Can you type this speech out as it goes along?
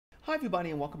Hi everybody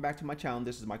and welcome back to my channel.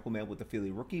 This is Michael Mail with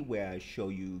Affiliate Rookie, where I show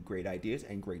you great ideas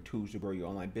and great tools to grow your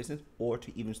online business or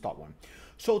to even start one.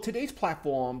 So today's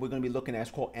platform we're going to be looking at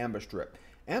is called Amberscript.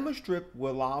 Amberscript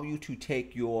will allow you to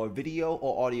take your video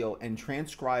or audio and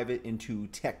transcribe it into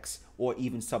text or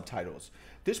even subtitles.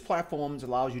 This platform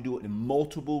allows you to do it in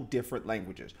multiple different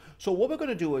languages. So what we're going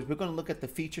to do is we're going to look at the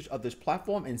features of this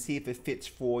platform and see if it fits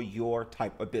for your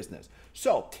type of business.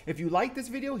 So if you like this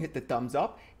video, hit the thumbs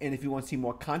up. And if you want to see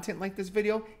more content like this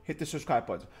video, hit the subscribe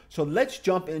button. So let's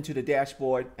jump into the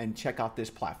dashboard and check out this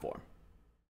platform.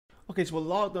 Okay, so we're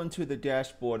logged onto the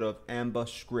dashboard of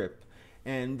Amberscript.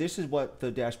 And this is what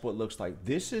the dashboard looks like.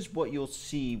 This is what you'll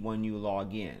see when you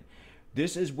log in.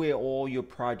 This is where all your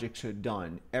projects are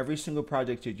done. Every single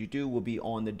project that you do will be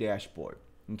on the dashboard.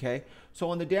 Okay,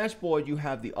 so on the dashboard you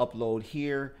have the upload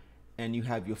here, and you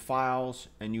have your files,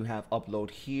 and you have upload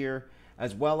here,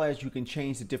 as well as you can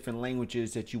change the different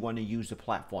languages that you want to use the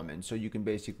platform in. So you can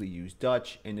basically use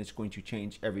Dutch, and it's going to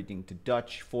change everything to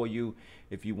Dutch for you.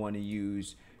 If you want to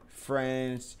use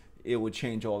French, it will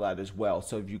change all that as well.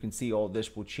 So if you can see, all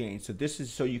this will change. So this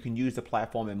is so you can use the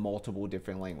platform in multiple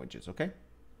different languages. Okay,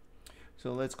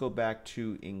 so let's go back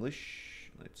to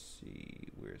English. Let's see,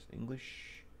 where's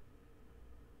English?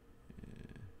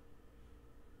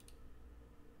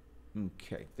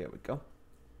 Okay, there we go.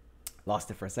 Lost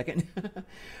it for a second.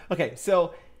 Okay,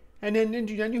 so and then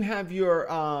you have your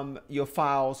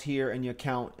files here and your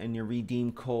account and your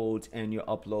redeem codes and your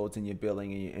uploads and your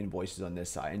billing and your invoices on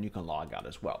this side, and you can log out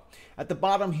as well. At the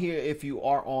bottom here, if you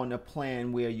are on a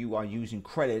plan where you are using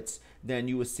credits, then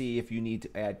you will see if you need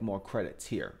to add more credits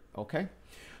here. Okay,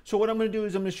 so what I'm going to do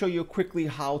is I'm going to show you quickly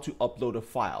how to upload a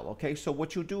file. Okay, so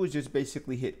what you'll do is just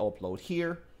basically hit upload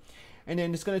here. And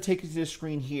then it's going to take you to the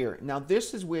screen here. Now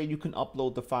this is where you can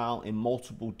upload the file in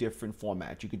multiple different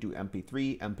formats. You can do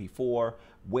MP3, MP4,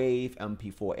 WAV,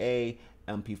 MP4A,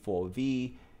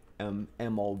 MP4V,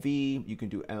 MOV, you can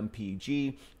do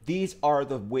MPG. These are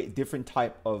the different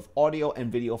type of audio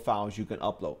and video files you can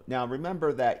upload. Now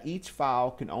remember that each file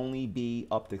can only be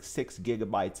up to 6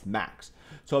 gigabytes max.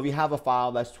 So if you have a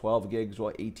file that's 12 gigs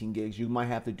or 18 gigs, you might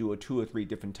have to do it 2 or 3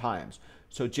 different times.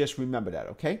 So just remember that,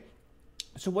 okay?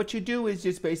 So what you do is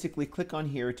just basically click on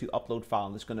here to upload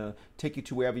file. It's going to take you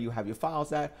to wherever you have your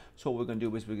files at. So what we're going to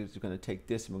do is we're going to take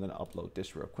this and we're going to upload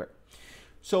this real quick.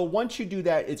 So once you do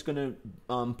that, it's going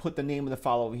to put the name of the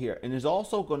file over here, and it's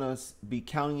also going to be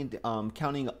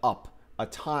counting up a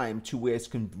time to where it's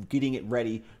getting it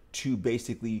ready to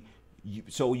basically,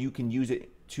 so you can use it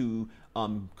to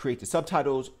create the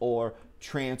subtitles or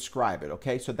transcribe it.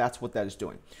 Okay, so that's what that is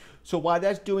doing. So while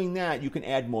that's doing that, you can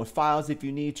add more files if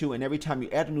you need to, and every time you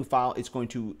add a new file, it's going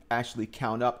to actually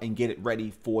count up and get it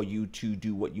ready for you to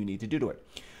do what you need to do to it.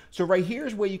 So right here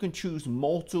is where you can choose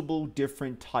multiple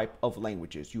different type of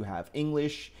languages. You have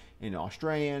English and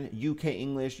Australian, UK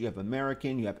English, you have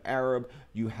American, you have Arab,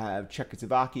 you have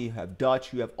Czechoslovakia, you have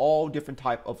Dutch, you have all different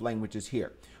type of languages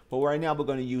here. But right now we're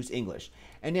going to use English.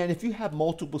 And then if you have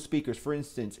multiple speakers, for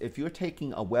instance, if you're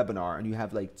taking a webinar and you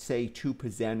have, like, say 2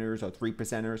 presenters or 3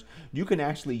 presenters, you can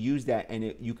actually use that,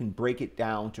 and you can break it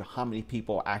down to how many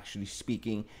people are actually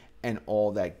speaking and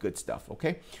all that good stuff.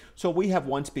 Okay, so we have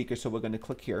 1 speaker, so we're going to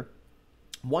click here.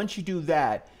 Once you do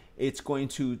that, it's going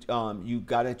to you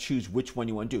got to choose which one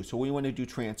you want to do. So we want to do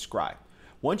transcribe.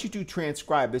 Once you do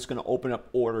transcribe, it's going to open up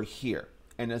order here,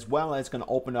 and as well as going to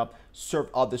open up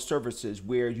other services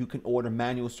where you can order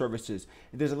manual services.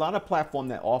 There's a lot of platforms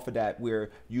that offer that, where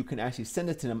you can actually send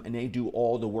it to them and they do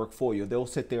all the work for you. They'll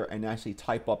sit there and actually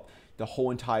type up the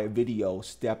whole entire video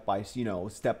step by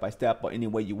step or any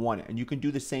way you want it. And you can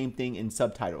do the same thing in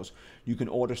subtitles. You can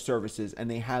order services, and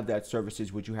they have that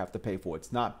services which you have to pay for.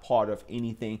 It's not part of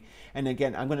anything. And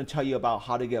again, I'm going to tell you about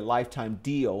how to get a lifetime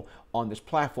deal on this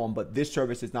platform, but this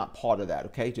service is not part of that.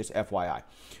 Okay, just FYI.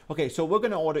 Okay, so we're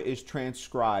going to order is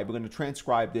transcribe. We're going to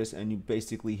transcribe this, and you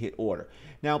basically hit order.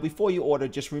 Now before you order,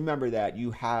 just remember that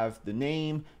you have the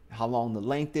name, how long the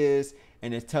length is,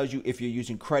 and it tells you if you're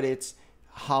using credits,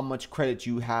 how much credit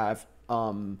you have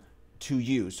to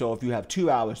use. So if you have 2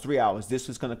 hours, 3 hours, this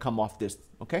is going to come off this.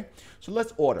 Okay, so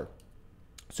let's order.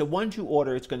 So once you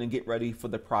order, it's going to get ready for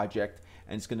the project,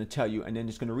 and it's going to tell you, and then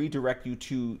it's going to redirect you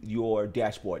to your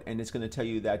dashboard, and it's going to tell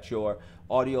you that your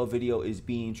audio video is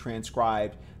being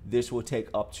transcribed. This will take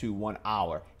up to 1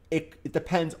 hour. It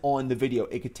depends on the video.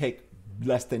 It could take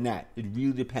less than that. It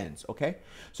really depends. Okay,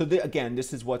 so again,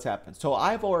 this is what's happened. So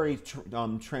I've already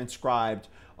transcribed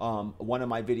one of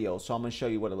my videos, so I'm going to show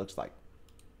you what it looks like.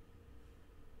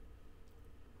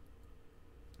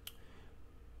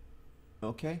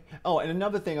 Okay. Oh, and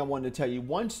another thing I wanted to tell you,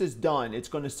 once it's done, it's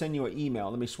going to send you an email.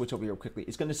 Let me switch over here quickly.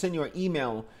 It's going to send you an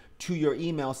email to your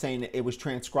email saying that it was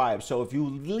transcribed. So if you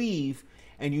leave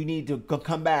and you need to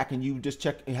come back and you just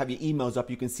check and have your emails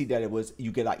up, you can see that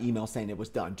you get an email saying it was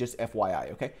done. Just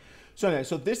FYI, okay? So anyway,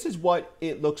 so this is what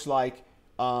it looks like.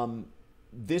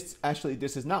 This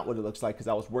is not what it looks like because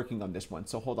I was working on this one.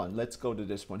 So hold on, let's go to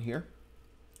this one here.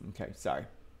 Okay, sorry.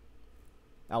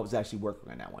 I was actually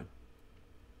working on that one.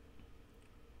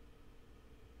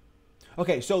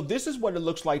 Okay, so this is what it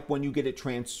looks like when you get it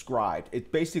transcribed.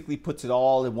 It basically puts it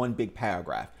all in one big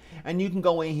paragraph. And you can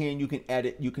go in here and you can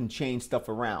edit, you can change stuff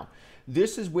around.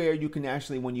 This is where you can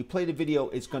actually, when you play the video,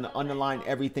 it's going to underline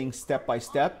everything step by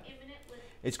step.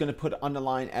 It's going to put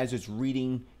underline as it's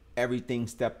reading everything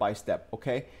step by step,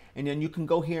 okay? And then you can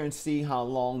go here and see how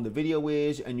long the video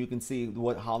is, and you can see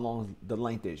how long the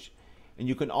length is. And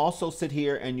you can also sit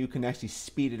here and you can actually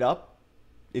speed it up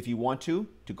if you want to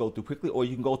go through quickly, or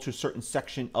you can go to a certain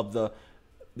section of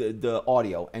the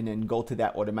audio and then go to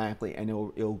that automatically, and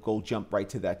it'll go jump right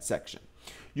to that section.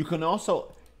 You can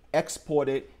also export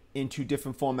it into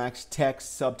different formats,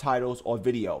 text, subtitles, or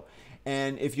video.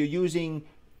 And if you're using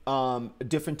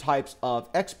different types of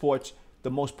exports,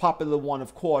 the most popular one,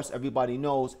 of course, everybody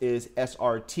knows is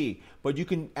SRT, but you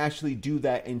can actually do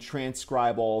that and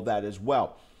transcribe all of that as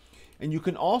well. And you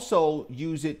can also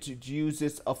use it to use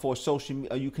this for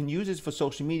social. You can use this for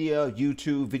social media,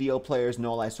 YouTube, video players, and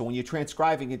all that. So when you're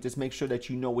transcribing it, just make sure that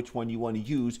you know which one you want to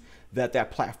use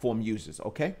that platform uses.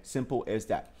 Okay, simple as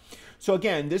that. So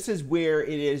again, this is where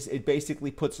it is. It basically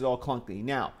puts it all clunky.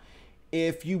 Now,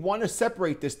 if you want to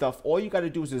separate this stuff, all you got to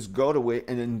do is just go to it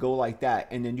and then go like that,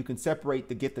 and then you can separate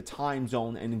to get the time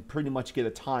zone and then pretty much get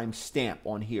a time stamp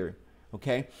on here.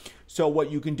 Okay, so what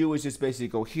you can do is just basically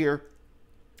go here,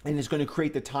 and it's going to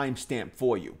create the timestamp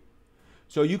for you.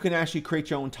 So you can actually create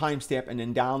your own timestamp and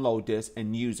then download this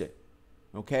and use it.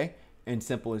 Okay? And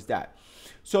simple as that.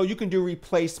 So you can do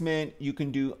replacement, you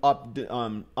can do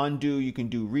undo, you can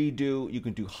do redo, you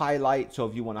can do highlight. So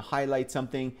if you want to highlight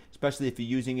something, especially if you're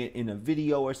using it in a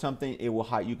video or something, it will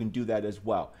you can do that as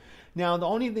well. Now, the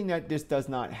only thing that this does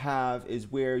not have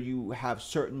is where you have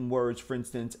certain words, for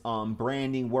instance,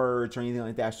 branding words or anything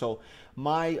like that. So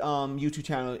my YouTube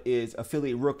channel is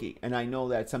Affiliate Rookie, and I know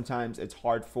that sometimes it's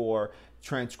hard for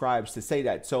transcribes to say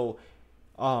that. So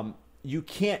you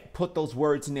can't put those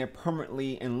words in there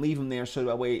permanently and leave them there so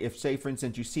that way if, say, for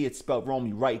instance, you see it spelled wrong,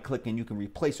 you right click and you can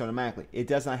replace it automatically. It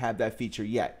does not have that feature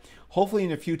yet. Hopefully in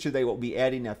the future they will be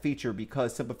adding that feature,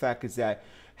 because simple fact is that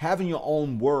having your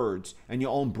own words and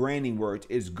your own branding words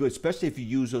is good, especially if you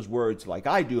use those words like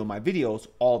I do in my videos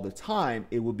all the time.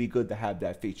 It would be good to have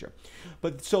that feature.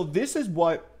 But so this is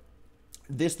what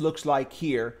this looks like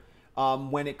here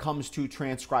when it comes to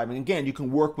transcribing. Again, you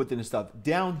can work with it and stuff.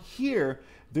 Down here,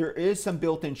 there is some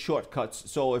built-in shortcuts.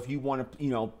 So if you want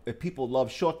to, if people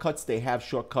love shortcuts, they have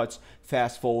shortcuts: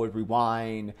 fast forward,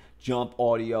 rewind, jump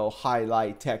audio,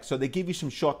 highlight text. So they give you some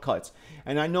shortcuts.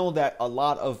 And I know that a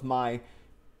lot of my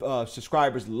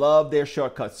subscribers love their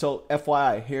shortcuts. So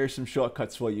FYI, here's some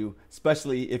shortcuts for you,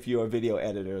 especially if you're a video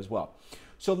editor as well.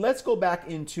 So let's go back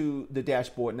into the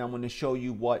dashboard, and I'm going to show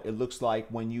you what it looks like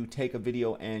when you take a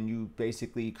video and you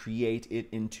basically create it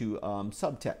into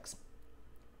subtext.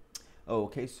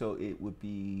 Okay, so it would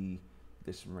be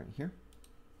this one right here.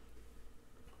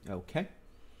 Okay.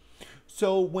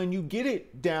 So when you get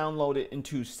it downloaded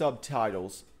into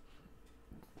Subtitles,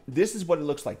 this is what it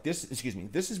looks like. This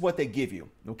is what they give you.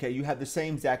 Okay, you have the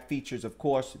same exact features, of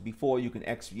course, before you can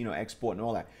export and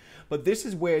all that. But this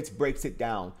is where it breaks it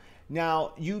down.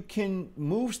 Now you can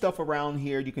move stuff around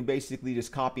here. You can basically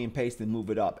just copy and paste and move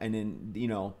it up, and then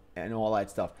and all that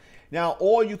stuff. Now,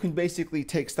 or you can basically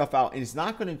take stuff out, and it's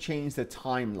not going to change the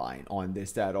timeline on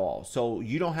this at all. So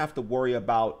you don't have to worry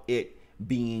about it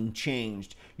being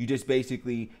changed. You just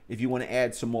basically, if you want to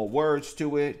add some more words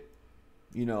to it,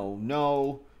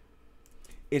 no.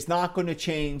 It's not going to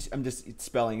change. I'm just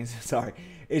spelling. Sorry.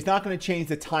 It's not going to change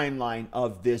the timeline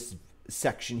of this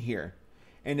section here.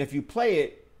 And if you play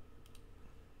it.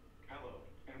 Hello,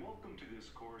 and welcome to this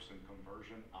course in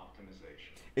conversion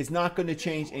optimization. It's not going to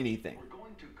change anything. We're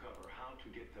going to cover how to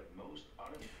get the most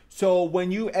out of it. So when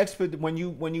you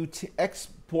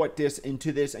export this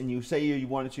into this, and you say you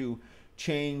wanted to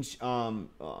change,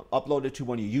 upload it to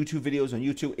one of your YouTube videos on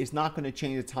YouTube, it's not going to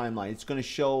change the timeline. It's going to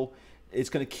show. It's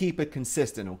going to keep it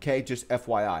consistent, okay? Just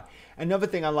FYI. Another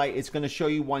thing I like, it's going to show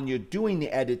you when you're doing the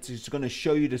edits, it's going to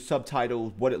show you the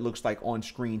subtitles, what it looks like on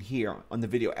screen here on the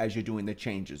video as you're doing the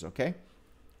changes, okay?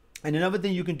 And another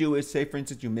thing you can do is, say, for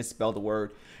instance, you misspelled a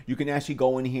word. You can actually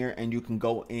go in here and you can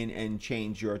go in and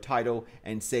change your title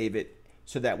and save it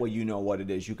so that way you know what it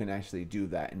is. You can actually do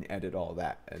that and edit all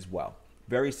that as well.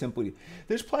 Very simply.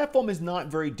 This platform is not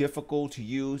very difficult to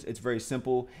use. It's very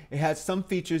simple. It has some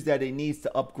features that it needs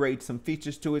to upgrade some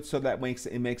features to it, so that makes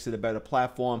it a better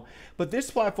platform. But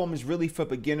this platform is really for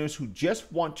beginners who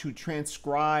just want to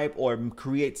transcribe or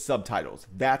create subtitles.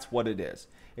 That's what it is.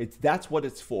 That's what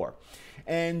it's for.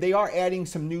 And they are adding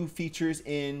some new features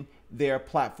in their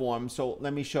platform. So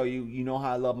let me show you. You know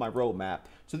how I love my roadmap.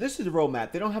 So this is the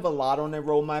roadmap. They don't have a lot on their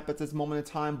roadmap at this moment in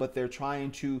time, but they're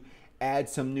trying to add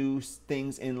some new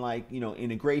things in, like, you know,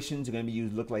 integrations are going to be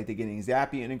used. Look like they're getting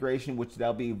Zapier integration, which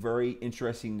that'll be very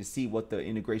interesting to see what the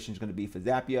integration is going to be for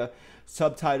Zapier.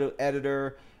 Subtitle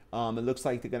editor. It looks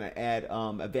like they're going to add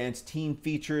advanced team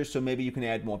features, so maybe you can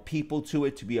add more people to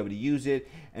it to be able to use it,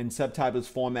 and subtitles,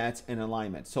 formats, and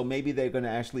alignment. So maybe they're going to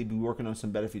actually be working on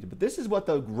some better features. But this is what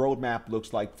the roadmap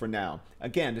looks like for now.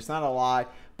 Again, it's not a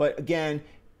lot, but again,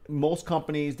 most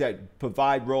companies that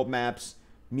provide roadmaps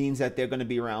means that they're going to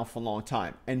be around for a long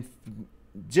time. And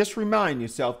just remind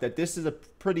yourself that this is a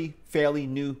fairly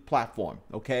new platform,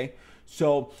 okay?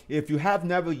 So if you have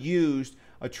never used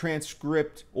a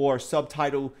transcript or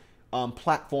subtitle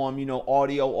platform, you know,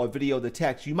 audio or video to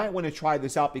text, you might want to try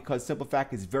this out, because simple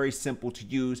fact is very simple to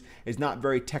use. It's not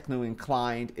very technically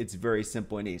inclined. It's very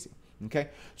simple and easy. Okay,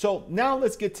 so now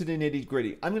let's get to the nitty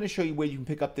gritty. I'm going to show you where you can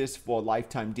pick up this for a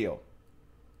lifetime deal.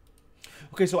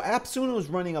 Okay, so AppSumo is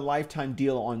running a lifetime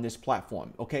deal on this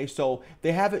platform. Okay, so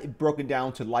they have it broken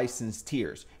down to license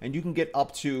tiers, and you can get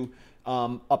up to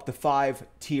 5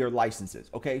 tier licenses.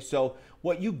 Okay, so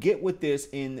what you get with this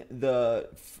in the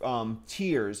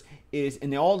tiers is,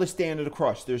 and they're all the standard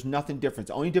across. There's nothing different.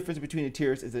 The only difference between the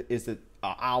tiers is the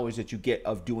hours that you get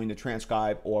of doing the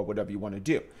transcribe or whatever you want to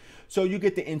do. So you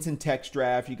get the instant text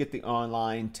draft, you get the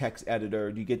online text editor,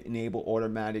 you get enable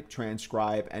automatic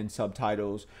transcribe and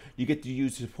subtitles. You get to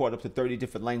use support up to 30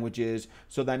 different languages.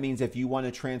 So that means if you want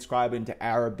to transcribe into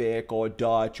Arabic or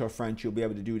Dutch or French, you'll be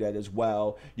able to do that as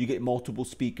well. You get multiple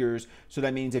speakers. So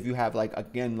that means if you have, like,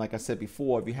 again, like I said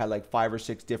before, if you had like 5 or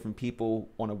 6 different people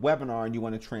on a webinar and you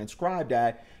want to transcribe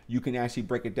that, you can actually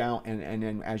break it down, and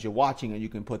then as you're watching it, you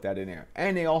can put that in there.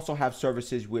 And they also have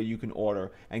services where you can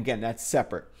order. And again, that's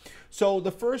separate. So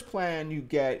the first plan you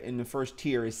get in the first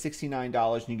tier is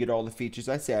 $69, and you get all the features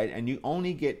I said, and you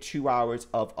only get 2 hours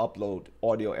of upload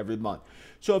audio every month.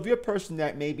 So if you're a person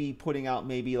that may be putting out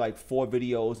maybe like 4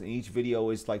 videos, and each video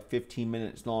is like 15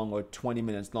 minutes long or 20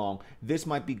 minutes long, this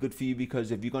might be good for you,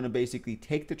 because if you're going to basically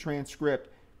take the transcript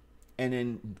and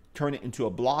then turn it into a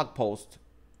blog post,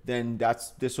 then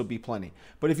this will be plenty.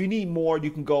 But if you need more,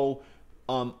 you can go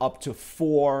up to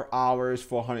 4 hours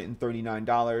for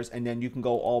 $139, and then you can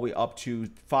go all the way up to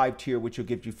 5 tier, which will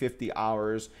give you 50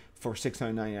 hours for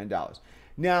 $699.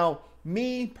 Now,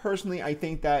 me personally, I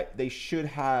think that they should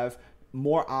have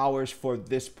more hours for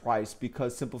this price,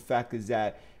 because simple fact is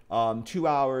that 2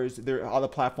 hours, there are other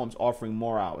platforms offering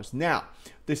more hours. Now,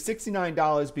 the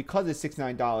 $69, because it's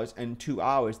 $69 and 2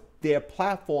 hours, their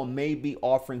platform may be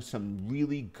offering some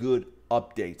really good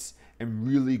updates and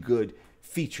really good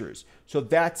features. So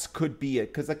that could be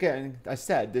it. Because again, I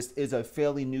said, this is a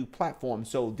fairly new platform,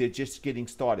 so they're just getting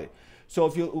started. So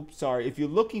if you're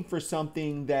looking for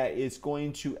something that is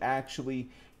going to actually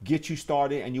get you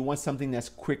started and you want something that's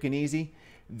quick and easy,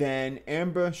 then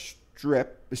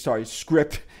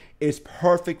Script is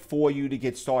perfect for you to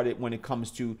get started when it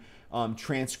comes to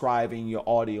transcribing your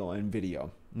audio and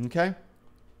video. Okay?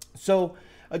 So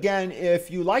again,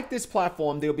 if you like this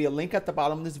platform, there'll be a link at the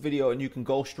bottom of this video, and you can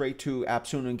go straight to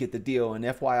AppSumo and get the deal. And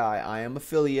FYI, I am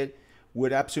affiliate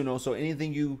with AppSumo, so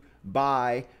anything you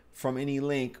buy from any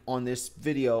link on this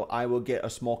video, I will get a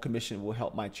small commission. It will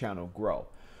help my channel grow.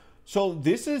 So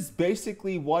this is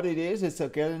basically what it is. It's,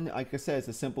 again, like I said, it's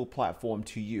a simple platform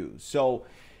to use. So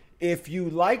if you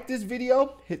like this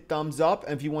video, hit thumbs up.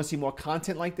 And if you want to see more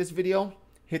content like this video,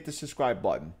 hit the subscribe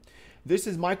button. This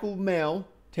is Michael Mail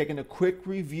taking a quick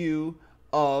review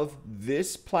of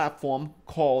this platform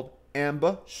called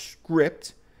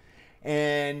Amberscript.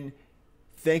 And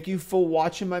thank you for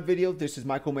watching my video. This is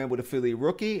Michael Mann with Affiliate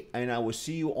Rookie, and I will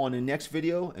see you on the next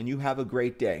video, and you have a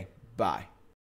great day. Bye.